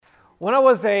When I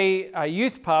was a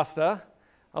youth pastor,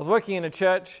 I was working in a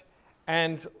church,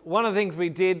 and one of the things we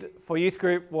did for youth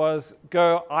group was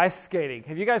go ice skating.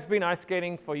 Have you guys been ice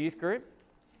skating for youth group?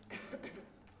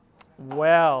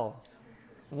 Well,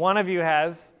 one of you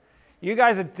has. You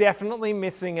guys are definitely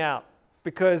missing out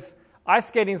because ice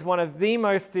skating is one of the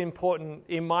most important,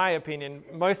 in my opinion,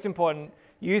 most important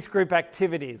youth group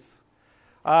activities.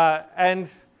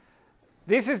 And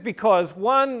this is because,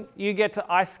 one, you get to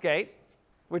ice skate,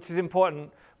 which is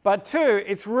important, but two,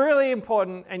 it's really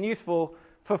important and useful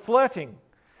for flirting.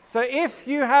 So if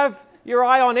you have your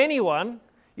eye on anyone,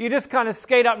 you just kind of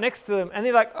skate up next to them, and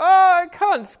they're like, oh, I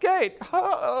can't skate.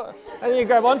 And then you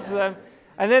grab onto them,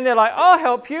 and then they're like, I'll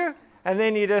help you. And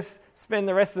then you just spend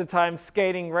the rest of the time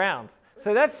skating around.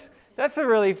 So that's a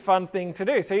really fun thing to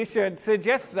do. So you should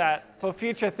suggest that for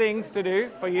future things to do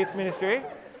for youth ministry.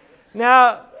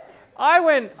 Now, I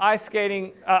went ice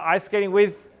skating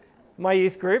with my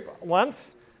youth group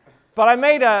once, but I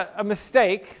made a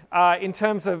mistake in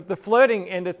terms of the flirting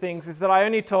end of things, is that I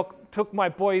only took my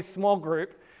boys' small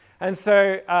group, and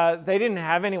so they didn't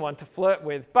have anyone to flirt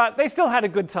with, but they still had a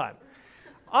good time.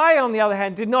 I, on the other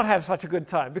hand, did not have such a good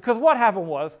time, because what happened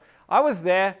was, I was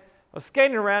there, I was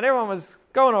skating around, everyone was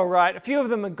going all right. A few of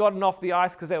them had gotten off the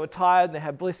ice because they were tired and they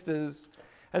had blisters.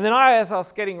 And then as I was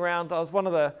skating around, I was one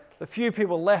of the few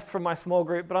people left from my small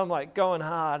group, but I'm like going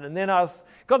hard. And then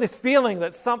got this feeling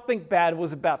that something bad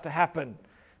was about to happen.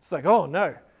 It's like, oh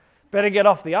no, better get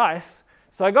off the ice.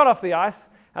 So I got off the ice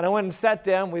and I went and sat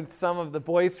down with some of the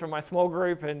boys from my small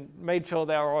group and made sure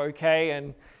they were okay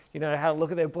and, had a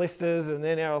look at their blisters. And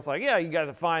then I was like, yeah, you guys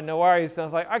are fine, no worries. And I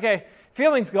was like, okay,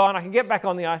 feeling's gone, I can get back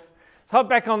on the ice. So I got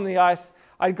back on the ice.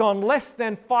 I'd gone less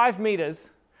than 5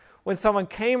 meters when someone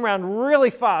came around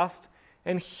really fast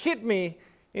and hit me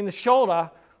in the shoulder,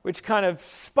 which kind of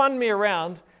spun me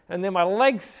around, and then my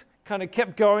legs kind of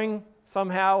kept going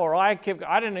somehow, or I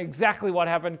don't know exactly what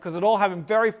happened because it all happened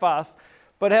very fast.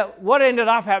 But what ended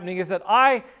up happening is that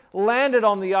I landed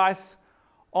on the ice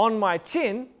on my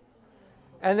chin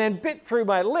and then bit through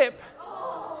my lip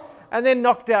and then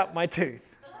knocked out my tooth.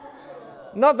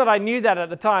 Not that I knew that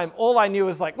at the time. All I knew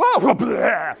was like,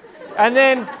 whoa,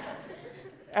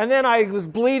 and then I was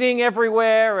bleeding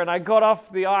everywhere, and I got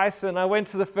off the ice, and I went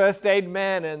to the first aid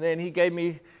man, and then he gave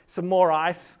me some more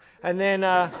ice, and then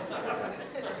I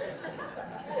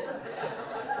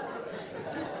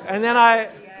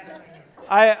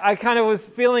kind of was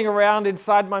feeling around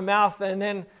inside my mouth, and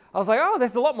then I was like, oh,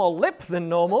 there's a lot more lip than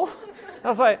normal. I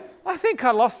was like, I think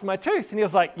I lost my tooth. And he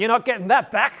was like, you're not getting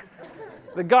that back.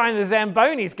 The guy in the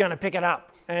Zamboni's going to pick it up.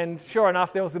 And sure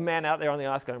enough, there was a man out there on the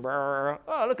ice going,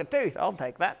 oh, look, a tooth, I'll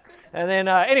take that. And then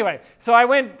anyway, so I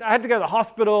had to go to the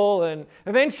hospital, and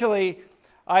eventually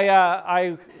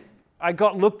I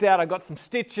got looked at, I got some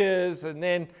stitches, and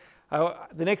then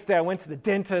the next day I went to the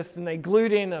dentist, and they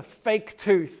glued in a fake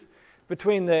tooth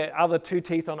between the other 2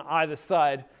 teeth on either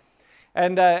side.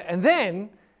 And then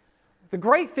the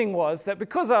great thing was that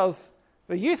because I was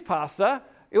the youth pastor,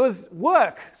 it was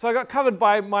work. So I got covered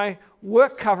by my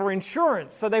work cover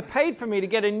insurance. So they paid for me to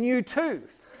get a new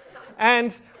tooth.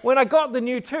 And when I got the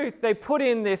new tooth, they put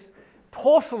in this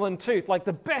porcelain tooth, like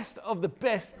the best of the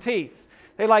best teeth.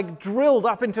 They drilled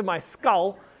up into my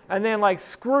skull and then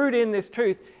screwed in this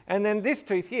tooth. And then this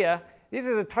tooth here, this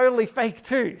is a totally fake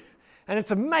tooth. And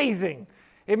it's amazing.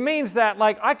 It means that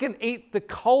I can eat the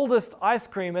coldest ice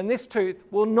cream and this tooth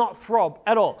will not throb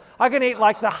at all. I can eat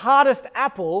the hardest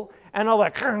apple and I'll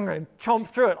chomp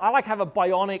through it. I have a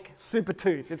bionic super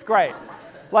tooth. It's great.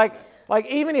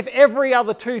 Even if every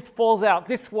other tooth falls out,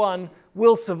 this one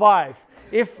will survive.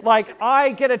 If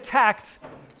I get attacked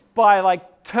by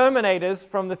Terminators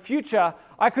from the future,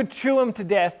 I could chew them to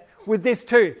death with this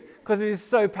tooth because it is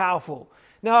so powerful.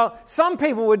 Now, some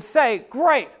people would say,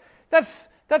 great, that's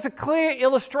a clear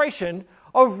illustration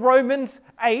of Romans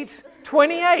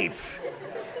 8:28.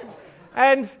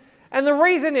 And the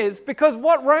reason is because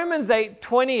what Romans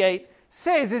 8:28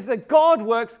 says is that God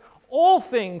works all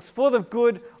things for the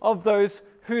good of those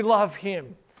who love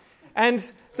him. And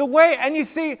you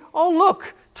see, oh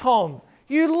look, Tom,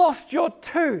 you lost your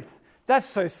tooth. That's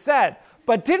so sad.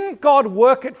 But didn't God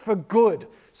work it for good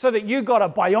so that you got a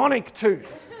bionic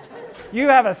tooth? You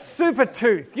have a super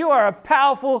tooth. You are a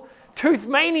powerful tooth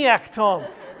maniac, Tom.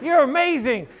 You're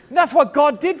amazing. And that's what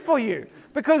God did for you.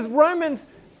 Because Romans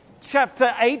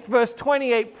chapter 8, verse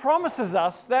 28 promises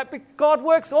us that God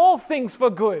works all things for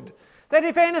good. That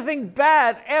if anything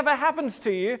bad ever happens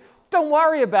to you, don't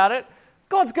worry about it.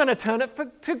 God's going to turn it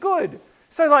to good.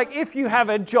 So if you have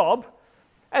a job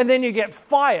and then you get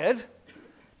fired,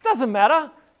 doesn't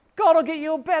matter. God will get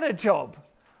you a better job.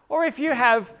 Or if you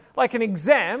have an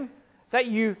exam that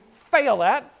you fail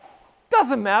at,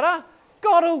 doesn't matter.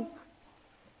 God will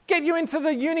get you into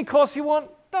the uni course you want,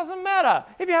 doesn't matter.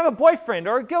 If you have a boyfriend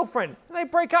or a girlfriend and they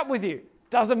break up with you,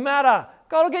 doesn't matter.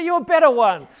 God will get you a better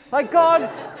one. Like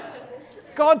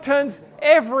God turns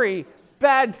every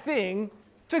bad thing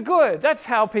to good. That's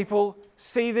how people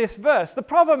see this verse. The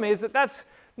problem is that that's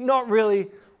not really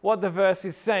what the verse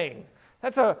is saying.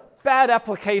 That's a bad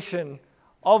application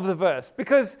of the verse,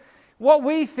 because what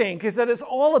we think is that it's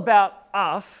all about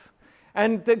us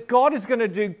and that God is going to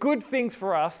do good things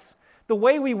for us the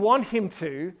way we want him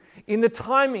to, in the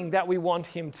timing that we want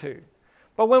him to.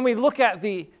 But when we look at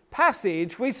the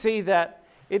passage, we see that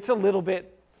it's a little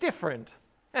bit different.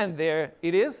 And there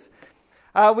it is.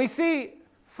 We see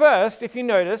first, if you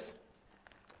notice,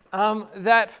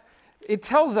 that it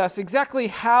tells us exactly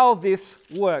how this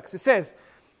works. It says,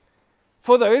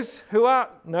 for those who are,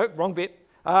 no, wrong bit.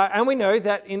 And we know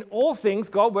that in all things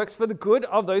God works for the good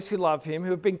of those who love him,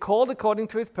 who have been called according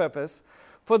to his purpose.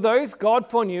 For those God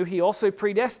foreknew, he also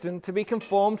predestined to be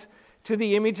conformed to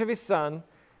the image of his Son,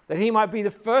 that he might be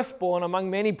the firstborn among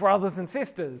many brothers and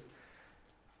sisters.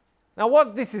 Now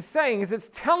what this is saying is it's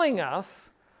telling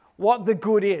us what the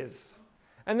good is.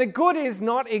 And the good is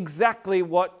not exactly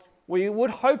what we would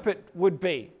hope it would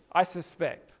be, I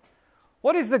suspect.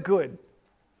 What is the good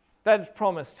that is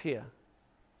promised here?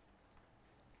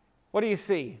 What do you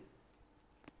see?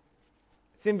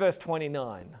 It's in verse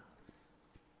 29.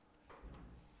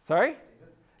 Sorry?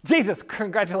 Jesus,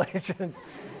 congratulations.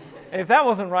 If that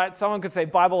wasn't right, someone could say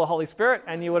Bible or Holy Spirit,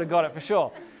 and you would have got it for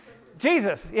sure.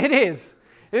 Jesus, it is.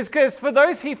 It's because for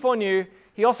those he foreknew,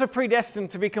 he also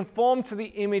predestined to be conformed to the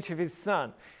image of his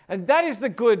Son. And that is the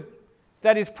good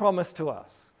that is promised to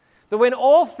us. That when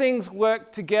all things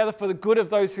work together for the good of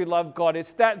those who love God,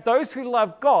 it's that those who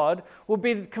love God will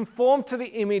be conformed to the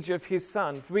image of his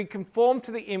Son, to be conformed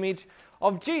to the image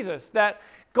of Jesus. That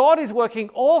God is working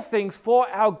all things for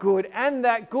our good, and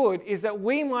that good is that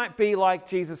we might be like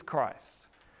Jesus Christ.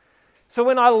 So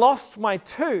when I lost my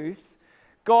tooth,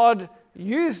 God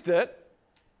used it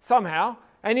somehow,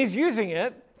 and is using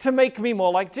it to make me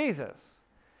more like Jesus.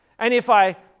 And if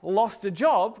I lost a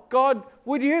job, God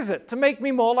would use it to make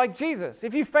me more like Jesus.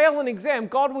 If you fail an exam,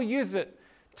 God will use it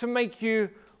to make you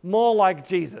more like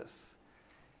Jesus.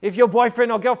 If your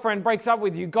boyfriend or girlfriend breaks up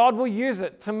with you, God will use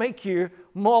it to make you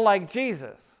more like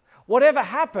Jesus. Whatever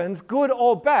happens, good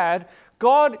or bad,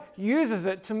 God uses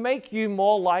it to make you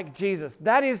more like Jesus.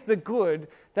 That is the good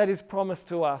that is promised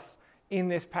to us in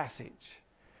this passage.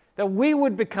 That we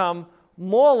would become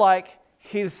more like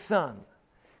his Son.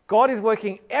 God is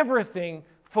working everything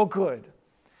for good.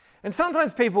 And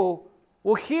sometimes people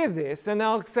will hear this and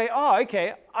they'll say, oh,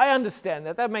 okay, I understand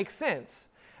that. That makes sense.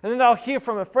 And then they'll hear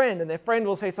from a friend and their friend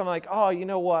will say something like, oh, you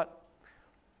know what?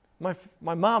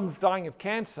 My mom's dying of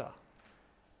cancer.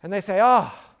 And they say,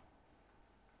 oh,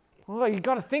 well, you've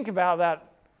got to think about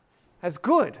that as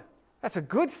good. That's a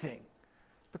good thing.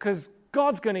 Because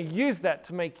God's going to use that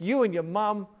to make you and your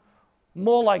mom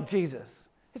more like Jesus.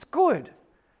 It's good.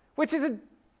 Which is a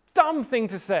dumb thing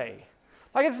to say.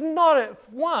 Like, it's not,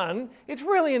 it's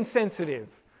really insensitive.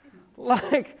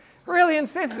 Like, really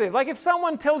insensitive. Like, if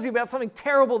someone tells you about something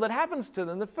terrible that happens to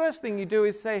them, the first thing you do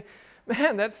is say,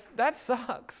 man, that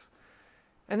sucks.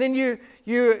 And then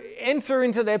you enter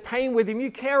into their pain with them.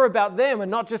 You care about them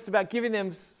and not just about giving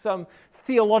them some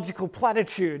theological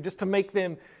platitude just to make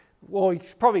them, well, you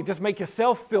probably just make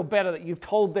yourself feel better that you've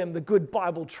told them the good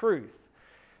Bible truth.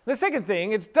 The second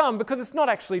thing, it's dumb because it's not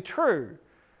actually true.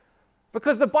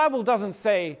 Because the Bible doesn't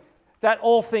say that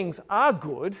all things are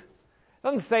good. It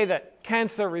doesn't say that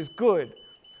cancer is good,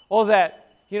 or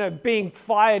that, being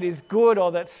fired is good,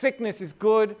 or that sickness is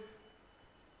good.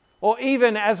 Or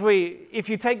even if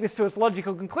you take this to its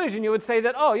logical conclusion, you would say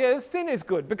that, oh yeah, sin is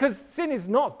good, because sin is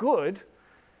not good.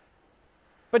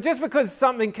 But just because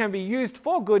something can be used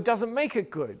for good doesn't make it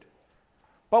good.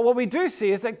 But what we do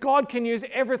see is that God can use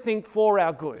everything for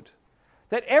our good.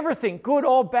 That everything, good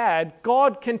or bad,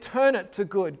 God can turn it to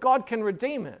good. God can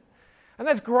redeem it. And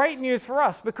that's great news for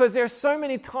us, because there are so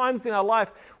many times in our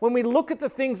life when we look at the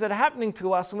things that are happening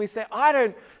to us and we say, I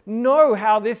don't know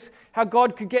how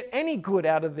God could get any good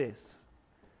out of this.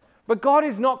 But God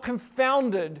is not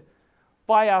confounded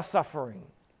by our suffering.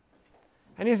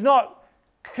 And he's not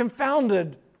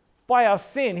confounded by our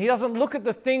sin. He doesn't look at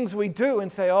the things we do and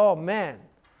say, oh man,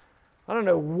 I don't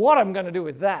know what I'm going to do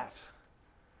with that.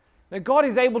 Now, God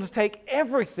is able to take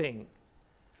everything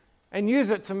and use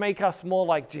it to make us more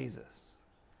like Jesus.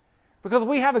 Because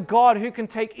we have a God who can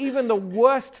take even the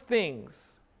worst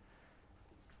things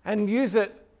and use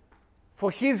it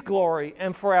for his glory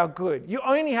and for our good. You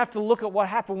only have to look at what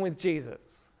happened with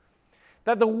Jesus.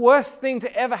 that the worst thing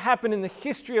to ever happen in the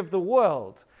history of the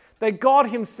world, that God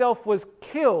himself was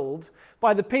killed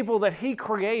by the people that he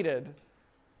created,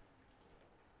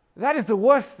 that is the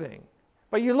worst thing.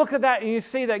 But you look at that and you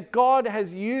see that God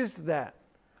has used that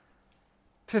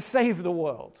to save the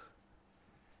world.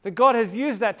 That God has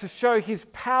used that to show his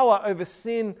power over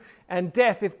sin and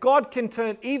death. If God can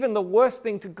turn even the worst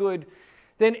thing to good,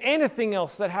 then anything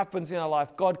else that happens in our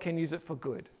life, God can use it for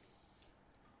good.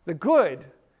 The good,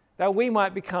 that we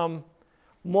might become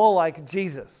more like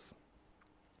Jesus.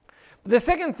 The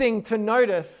second thing to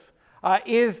notice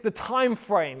is the time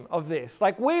frame of this.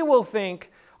 Like, we will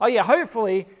think, oh yeah,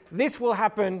 hopefully this will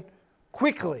happen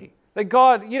quickly. That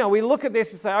God, we look at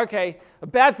this and say, okay, a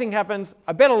bad thing happens,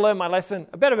 I better learn my lesson,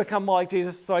 I better become more like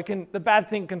Jesus so the bad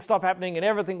thing can stop happening and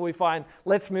everything will be fine,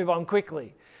 let's move on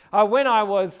quickly. When I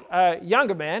was a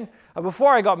younger man,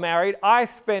 before I got married, I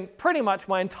spent pretty much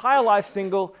my entire life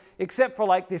single, except for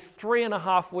like this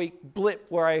 3.5 week blip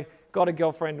where I got a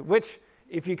girlfriend, which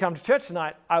if you come to church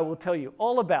tonight, I will tell you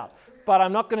all about, but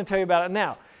I'm not going to tell you about it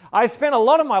now. I spent a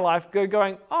lot of my life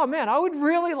going, oh man, I would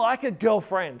really like a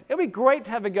girlfriend. It'd be great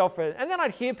to have a girlfriend. And then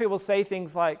I'd hear people say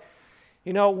things like,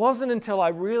 it wasn't until I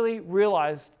really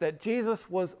realized that Jesus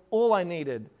was all I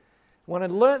needed. When I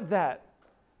learned that,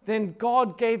 then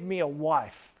God gave me a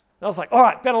wife. And I was like, all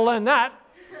right, better learn that.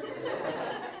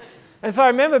 And so I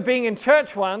remember being in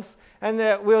church once and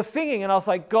we were singing and I was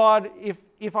like, God,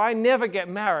 if I never get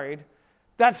married,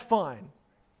 that's fine.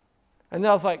 And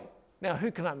then I was like, now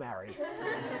who can I marry?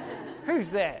 Who's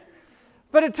there?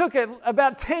 But it took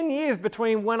about 10 years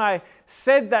between when I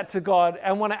said that to God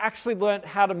and when I actually learned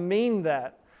how to mean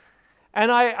that. And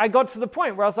I got to the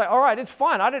point where I was like, all right, it's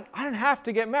fine. I don't have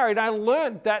to get married. I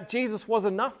learned that Jesus was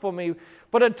enough for me,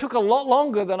 but it took a lot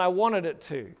longer than I wanted it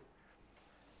to.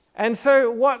 And so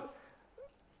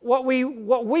what we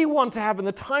want to have in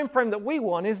the time frame that we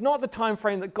want is not the time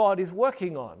frame that God is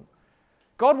working on.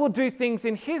 God will do things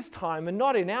in his time and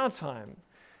not in our time.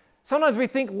 Sometimes we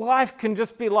think life can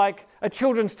just be like a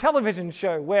children's television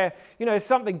show where,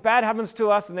 something bad happens to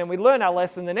us and then we learn our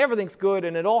lesson and everything's good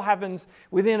and it all happens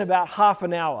within about half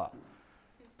an hour.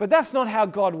 But that's not how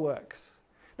God works.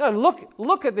 No,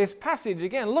 look at this passage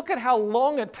again. Look at how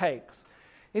long it takes.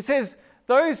 It says,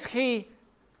 those he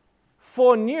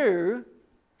foreknew,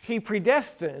 he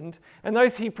predestined, and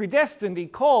those he predestined, he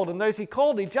called, and those he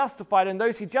called, he justified, and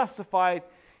those he justified,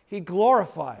 he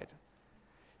glorified.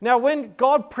 Now, when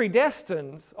God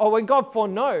predestines, or when God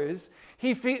foreknows,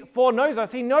 he foreknows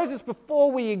us. He knows us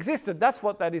before we existed. That's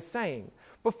what that is saying.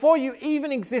 Before you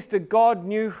even existed, God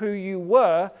knew who you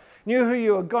were, knew who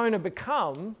you were going to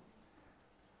become,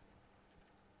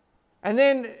 and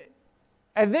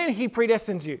then he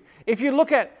predestined you. If you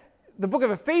look at the book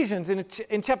of Ephesians,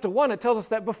 in chapter 1, it tells us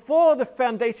that before the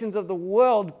foundations of the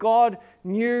world, God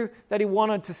knew that he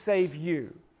wanted to save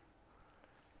you.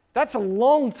 That's a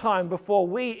long time before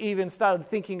we even started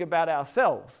thinking about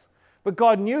ourselves. But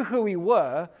God knew who we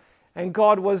were, and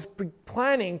God was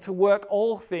planning to work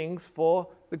all things for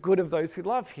the good of those who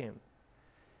love him.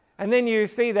 And then you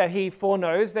see that he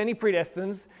foreknows, then he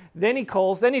predestines, then he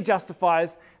calls, then he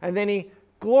justifies, and then he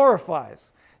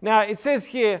glorifies. Now, it says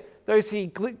here, those he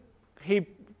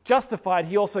justified,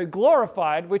 he also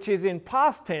glorified, which is in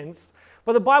past tense.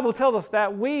 But the Bible tells us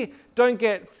that we don't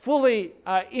get fully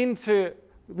into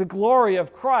the glory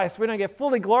of Christ. We don't get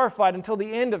fully glorified until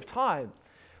the end of time.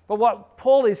 But what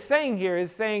Paul is saying here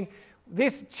is saying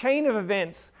this chain of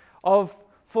events of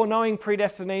foreknowing,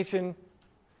 predestination,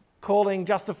 calling,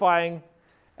 justifying,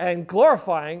 and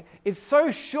glorifying is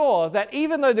so sure that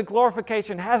even though the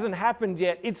glorification hasn't happened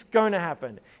yet, it's going to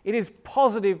happen. It is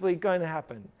positively going to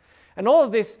happen. And all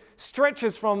of this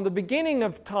stretches from the beginning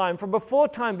of time, from before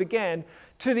time began,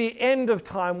 to the end of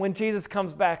time when Jesus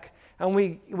comes back and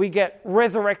we get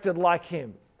resurrected like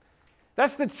him.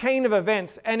 That's the chain of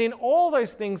events. And in all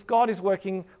those things, God is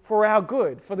working for our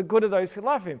good, for the good of those who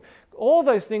love him. All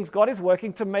those things, God is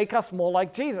working to make us more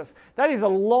like Jesus. That is a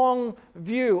long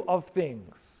view of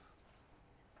things.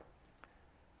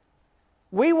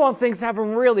 We want things to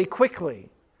happen really quickly.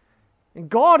 And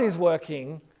God is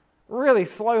working really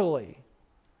slowly.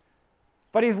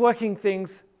 But he's working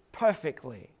things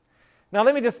perfectly. Now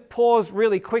let me just pause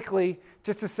really quickly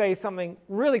just to say something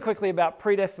really quickly about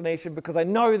predestination, because I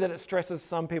know that it stresses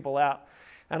some people out.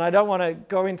 And I don't want to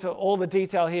go into all the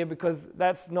detail here because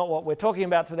that's not what we're talking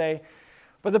about today.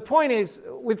 But the point is,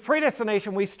 with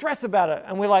predestination, we stress about it.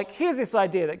 And we're like, here's this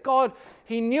idea that God,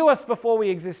 he knew us before we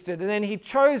existed. And then he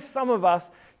chose some of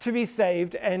us to be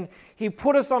saved. And he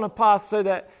put us on a path so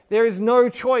that there is no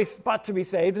choice but to be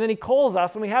saved. And then he calls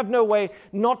us, and we have no way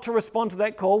not to respond to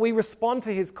that call. We respond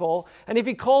to his call. And if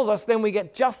he calls us, then we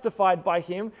get justified by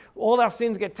him. All our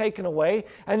sins get taken away.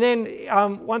 And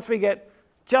then once we get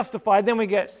justified, then we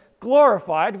get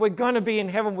glorified. We're going to be in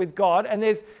heaven with God. And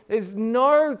there's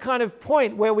no kind of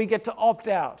point where we get to opt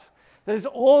out. That is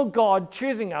all God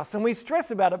choosing us. And we stress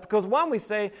about it because, one, we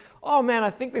say, oh man, I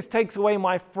think this takes away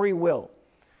my free will.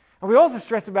 And we also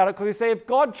stress about it because we say, if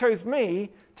God chose me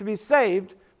to be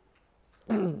saved,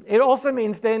 it also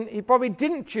means then he probably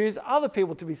didn't choose other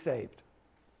people to be saved.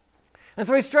 And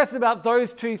so we stress about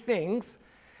those two things.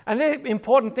 And they're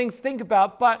important things to think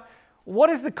about. But what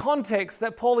is the context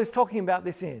that Paul is talking about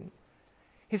this in?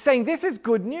 He's saying this is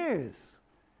good news.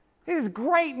 This is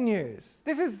great news.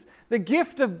 This is the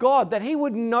gift of God, that he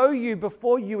would know you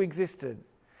before you existed,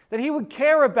 that he would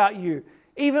care about you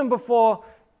even before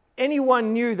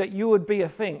anyone knew that you would be a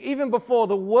thing. Even before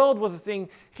the world was a thing,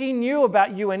 he knew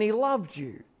about you and he loved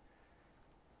you.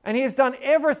 And he has done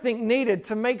everything needed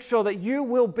to make sure that you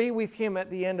will be with him at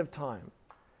the end of time.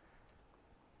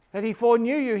 That he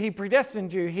foreknew you, he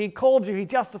predestined you, he called you, he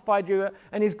justified you,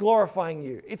 and he's glorifying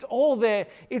you. It's all there.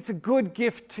 It's a good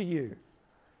gift to you.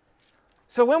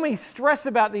 So when we stress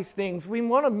about these things, we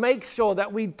want to make sure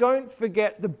that we don't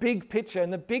forget the big picture.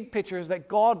 And the big picture is that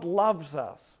God loves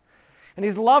us. And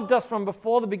he's loved us from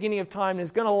before the beginning of time, and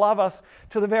he's going to love us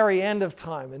to the very end of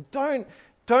time. And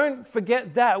don't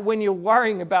forget that when you're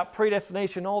worrying about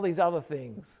predestination, all these other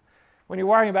things. When you're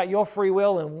worrying about your free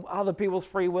will and other people's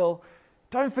free will,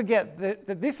 don't forget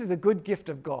that this is a good gift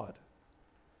of God.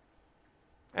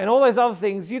 And all those other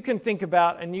things you can think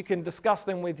about, and you can discuss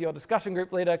them with your discussion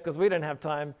group leader, because we don't have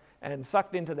time and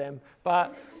sucked into them.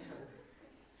 But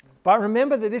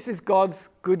remember that this is God's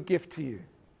good gift to you.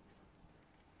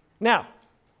 Now,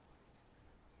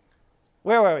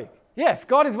 where were we? Yes,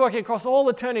 God is working across all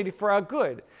eternity for our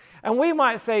good. And we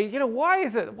might say, why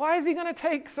is it? Why is he going to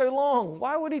take so long?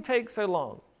 Why would he take so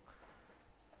long?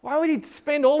 Why would he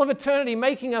spend all of eternity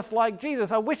making us like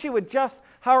Jesus? I wish he would just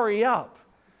hurry up.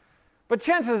 But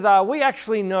chances are we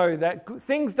actually know that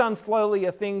things done slowly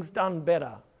are things done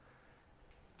better.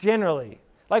 Generally.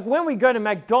 Like when we go to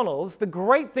McDonald's, the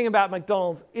great thing about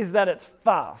McDonald's is that it's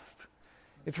fast.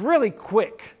 It's really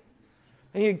quick.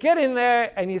 And you get in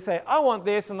there and you say, I want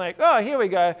this. And like, oh, here we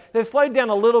go. They've slowed down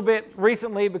a little bit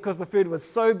recently because the food was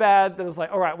so bad that it was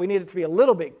like, all right, we need it to be a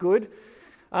little bit good.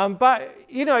 But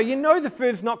you know the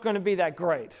food's not going to be that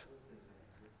great.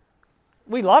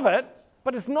 We love it,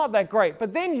 but it's not that great.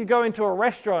 But then you go into a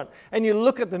restaurant and you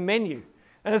look at the menu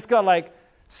and it's got like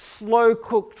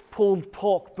slow-cooked pulled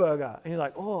pork burger. And you're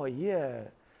like, oh, yeah.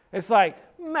 It's like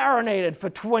marinated for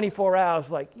 24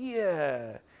 hours. Like,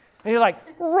 yeah. And you're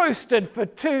like, roasted for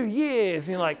 2 years.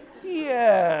 And you're like,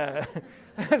 yeah.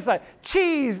 It's like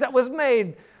cheese that was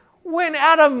made when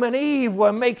Adam and Eve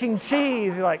were making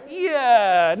cheese. You're like,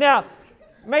 yeah. Now,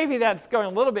 maybe that's going a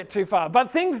little bit too far.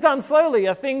 But things done slowly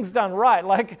are things done right.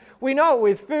 Like, we know it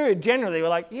with food generally. We're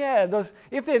like, yeah,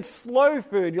 if it's slow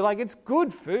food, you're like, it's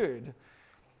good food.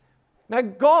 Now,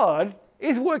 God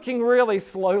is working really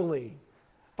slowly,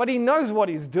 but he knows what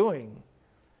he's doing.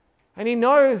 And he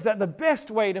knows that the best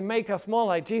way to make us more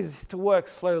like Jesus is to work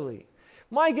slowly.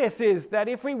 My guess is that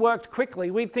if we worked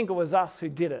quickly, we'd think it was us who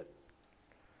did it.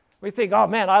 We think, oh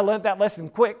man, I learned that lesson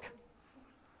quick.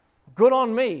 Good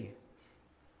on me.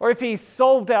 Or if he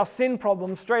solved our sin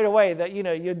problem straight away, that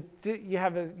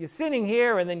you're sinning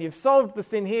here and then you've solved the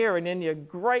sin here and then you're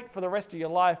great for the rest of your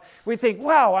life, we think,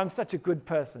 wow, I'm such a good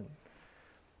person.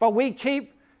 But we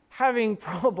keep having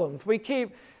problems. We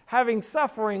keep having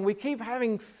suffering. We keep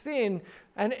having sin.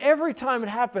 And every time it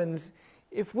happens,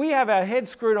 if we have our head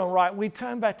screwed on right, we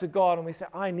turn back to God and we say,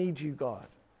 I need you, God.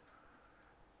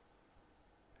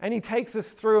 And he takes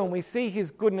us through and we see his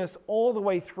goodness all the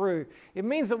way through. It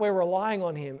means that we're relying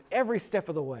on him every step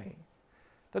of the way.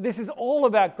 That this is all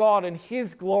about God and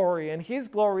his glory, and his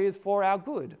glory is for our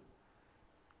good.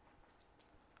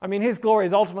 I mean, his glory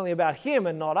is ultimately about him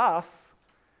and not us.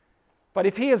 But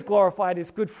if he is glorified,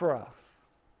 it's good for us.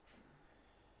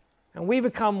 And we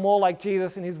become more like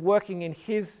Jesus, and he's working in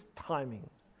his timing.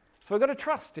 So we've got to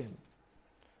trust him.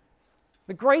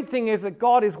 The great thing is that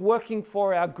God is working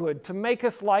for our good to make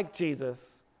us like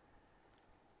Jesus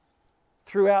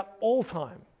throughout all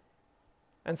time.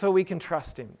 And so we can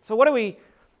trust him. So what do we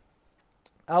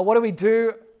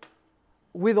do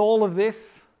with all of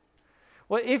this?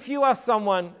 Well, if you are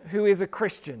someone who is a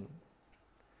Christian,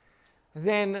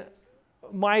 then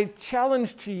my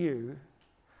challenge to you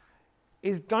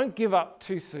is don't give up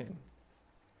too soon.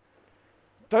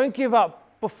 Don't give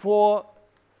up before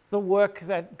the work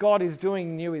that God is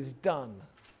doing in you is done.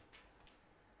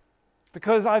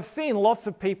 Because I've seen lots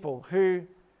of people who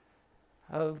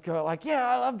go like, yeah,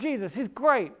 I love Jesus, he's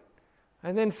great.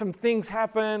 And then some things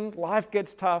happen, life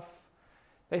gets tough,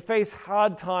 they face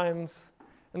hard times,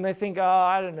 and they think, oh,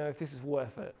 I don't know if this is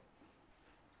worth it.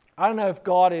 I don't know if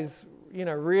God is,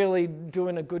 really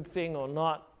doing a good thing or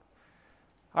not.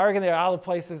 I reckon there are other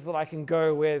places that I can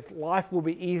go where life will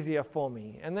be easier for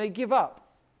me. And they give up.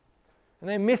 And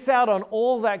they miss out on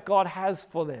all that God has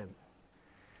for them.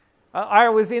 I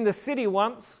was in the city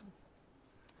once,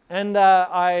 and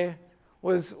I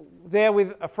was there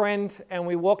with a friend, and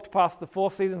we walked past the Four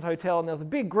Seasons Hotel, and there was a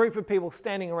big group of people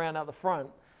standing around out the front.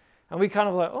 And we kind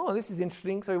of like, oh, this is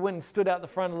interesting. So we went and stood out the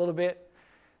front a little bit.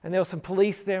 And there were some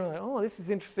police there, and we're like, oh, this is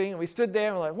interesting. And we stood there,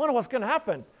 and we're like, wonder what's going to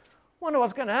happen. Wonder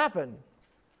what's going to happen.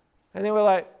 And then we're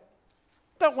like,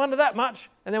 don't wonder that much.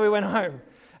 And then we went home.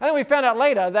 And then we found out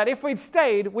later that if we'd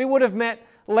stayed, we would have met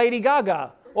Lady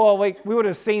Gaga. Or we would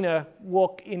have seen her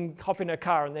hop in her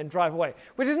car and then drive away,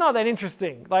 which is not that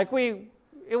interesting.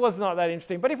 It was not that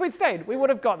interesting. But if we'd stayed, we would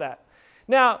have got that.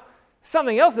 Now,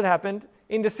 something else that happened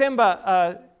in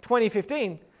December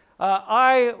 2015,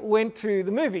 I went to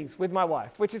the movies with my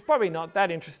wife, which is probably not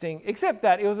that interesting, except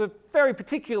that it was a very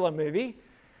particular movie.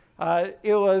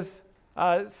 It was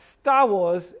Star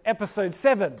Wars Episode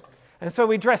 7. And so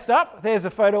we dressed up. There's a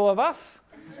photo of us.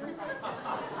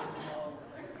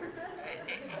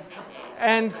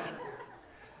 And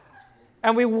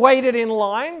we waited in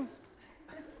line,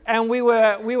 and we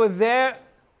were there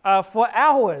for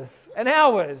hours and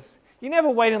hours. You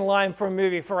never wait in line for a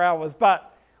movie for hours,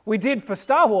 but we did for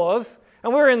Star Wars,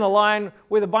 and we were in the line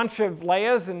with a bunch of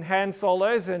Leias and Han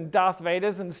Solos and Darth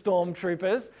Vaders and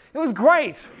Stormtroopers. It was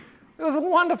great. It was a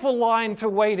wonderful line to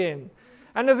wait in.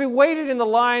 And as we waited in the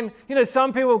line,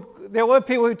 there were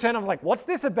people who turned up like, what's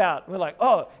this about? And we're like,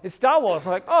 oh, it's Star Wars.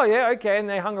 We're like, oh, yeah, okay. And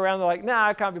they hung around. They're like, nah,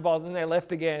 I can't be bothered. And they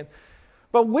left again.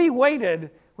 But we waited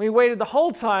the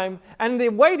whole time. And the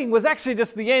waiting was actually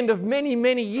just the end of many,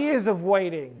 many years of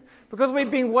waiting. Because we'd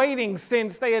been waiting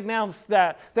since they announced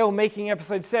that they were making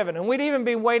Episode 7. And we'd even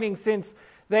been waiting since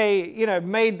they,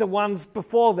 made the ones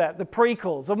before that, the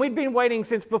prequels. And we'd been waiting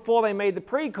since before they made the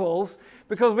prequels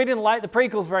because we didn't like the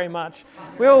prequels very much.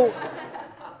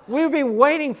 We've been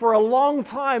waiting for a long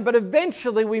time, but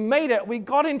eventually we made it. We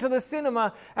got into the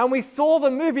cinema and we saw the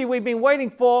movie we'd been waiting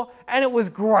for, and it was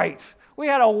great. We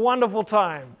had a wonderful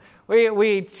time.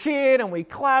 We cheered and we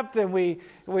clapped, and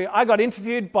I got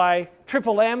interviewed by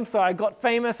Triple M, so I got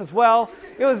famous as well.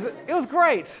 It was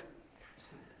great.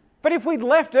 But if we'd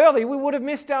left early, we would have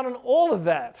missed out on all of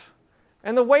that.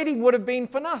 And the waiting would have been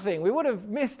for nothing. We would have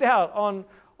missed out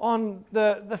on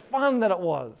the fun that it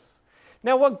was.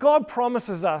 Now, what God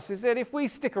promises us is that if we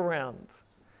stick around,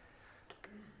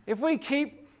 if we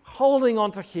keep holding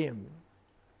on to Him,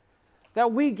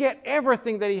 that we get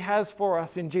everything that He has for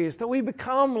us in Jesus, that we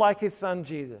become like His Son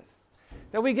Jesus,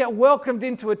 that we get welcomed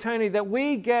into eternity, that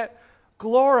we get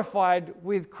glorified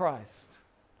with Christ.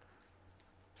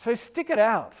 So stick it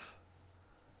out.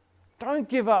 Don't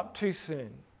give up too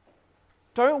soon.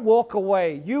 Don't walk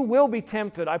away. You will be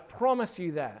tempted. I promise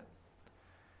you that.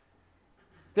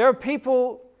 There are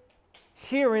people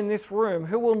here in this room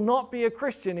who will not be a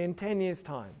Christian in 10 years'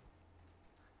 time.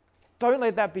 Don't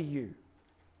let that be you.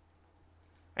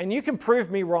 And you can prove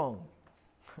me wrong.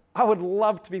 I would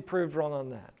love to be proved wrong on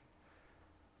that.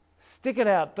 Stick it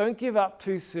out. Don't give up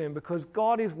too soon, because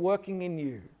God is working in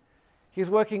you. He's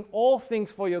working all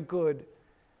things for your good,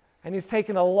 and He's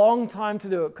taken a long time to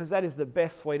do it, because that is the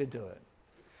best way to do it.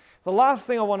 The last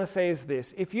thing I want to say is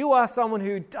this. If you are someone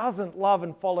who doesn't love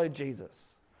and follow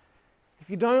Jesus, if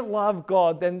you don't love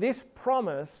God, then this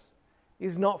promise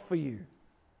is not for you.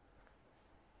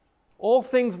 All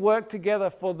things work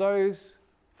together for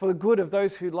the good of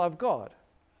those who love God.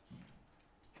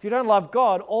 If you don't love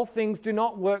God, all things do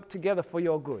not work together for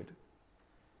your good.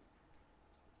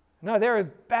 No, there are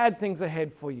bad things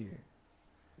ahead for you.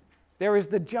 There is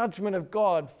the judgment of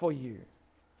God for you.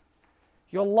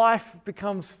 Your life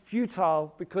becomes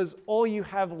futile because all you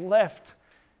have left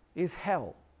is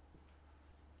hell.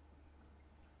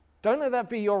 Don't let that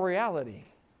be your reality.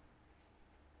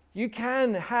 You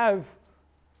can have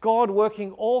God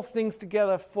working all things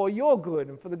together for your good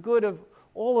and for the good of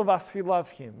all of us who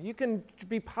love Him. You can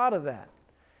be part of that.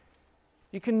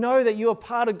 You can know that you are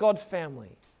part of God's family.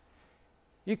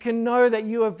 You can know that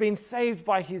you have been saved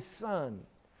by His Son.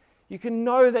 You can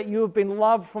know that you have been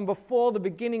loved from before the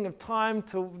beginning of time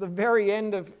to the very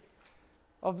end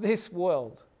of this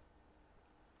world.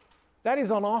 That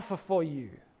is on offer for you.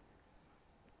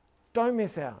 Don't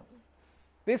miss out.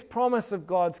 This promise of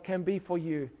God's can be for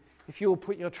you if you will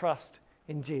put your trust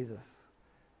in Jesus.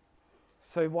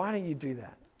 So why don't you do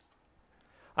that?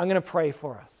 I'm going to pray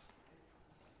for us.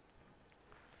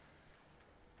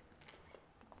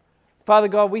 Father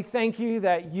God, we thank you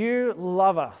that you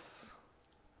love us.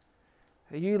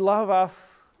 That you love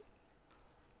us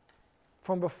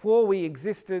from before we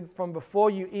existed, from before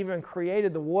you even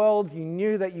created the world. You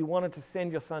knew that you wanted to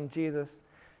send your Son Jesus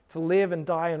to live and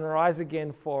die and rise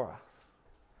again for us.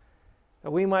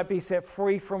 That we might be set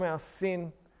free from our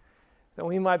sin, that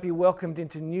we might be welcomed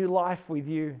into new life with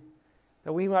you,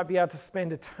 that we might be able to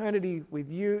spend eternity with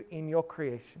you in your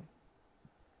creation.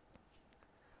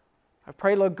 I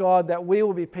pray, Lord God, that we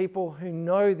will be people who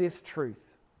know this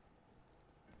truth,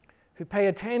 who pay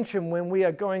attention when we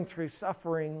are going through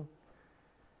suffering,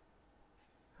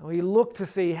 and we look to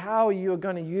see how you are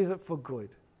going to use it for good.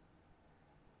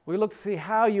 We look to see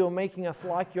how you are making us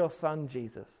like your Son,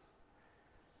 Jesus.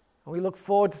 And we look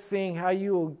forward to seeing how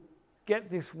you will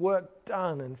get this work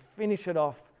done and finish it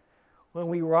off when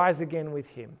we rise again with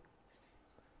him.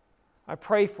 I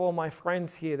pray for my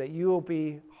friends here that you will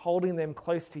be holding them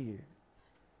close to you,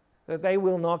 that they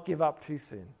will not give up too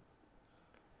soon,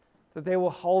 that they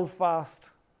will hold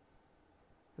fast,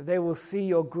 that they will see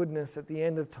your goodness at the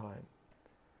end of time.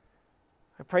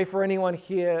 I pray for anyone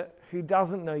here who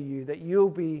doesn't know you, that you'll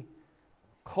be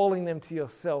calling them to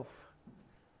yourself,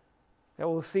 that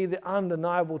will see the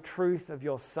undeniable truth of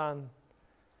your Son,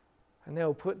 and they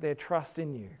will put their trust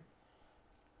in you.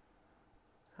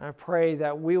 I pray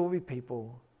that we will be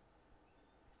people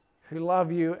who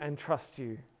love you and trust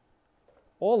you,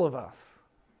 all of us,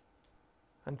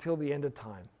 until the end of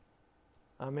time.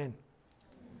 Amen.